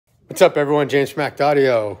What's up, everyone? James from Act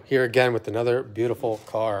Audio here again with another beautiful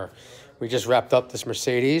car. We just wrapped up this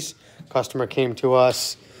Mercedes. Customer came to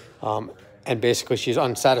us and basically she's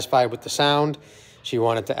unsatisfied with the sound. She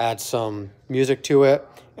wanted to add some music to it,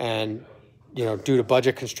 and due to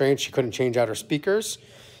budget constraints, she couldn't change out her speakers.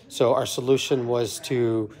 So our solution was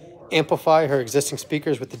to amplify her existing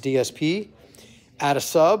speakers with the DSP, add a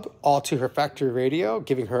sub all to her factory radio,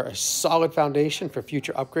 giving her a solid foundation for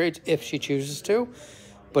future upgrades if she chooses to.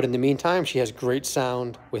 But in the meantime, she has great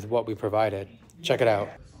sound with what we provided. Check it out.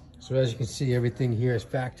 So as you can see, everything here is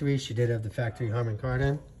factory. She did have the factory Harmon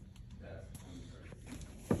kardon.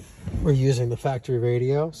 We're using the factory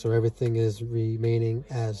radio, so everything is remaining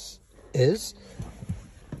as is.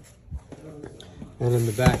 And in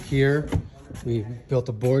the back here, we built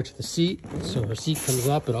a board to the seat. So her seat comes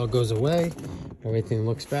up, it all goes away. Everything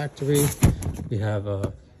looks factory. We have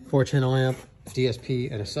a 4-channel amp,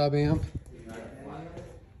 DSP, and a sub amp.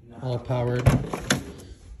 All powered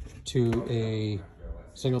to a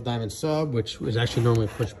single diamond sub, which was actually normally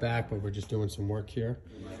pushed back, but we're just doing some work here.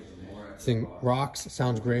 This thing rocks,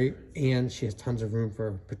 sounds great, and she has tons of room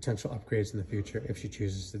for potential upgrades in the future if she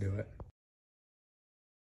chooses to do it.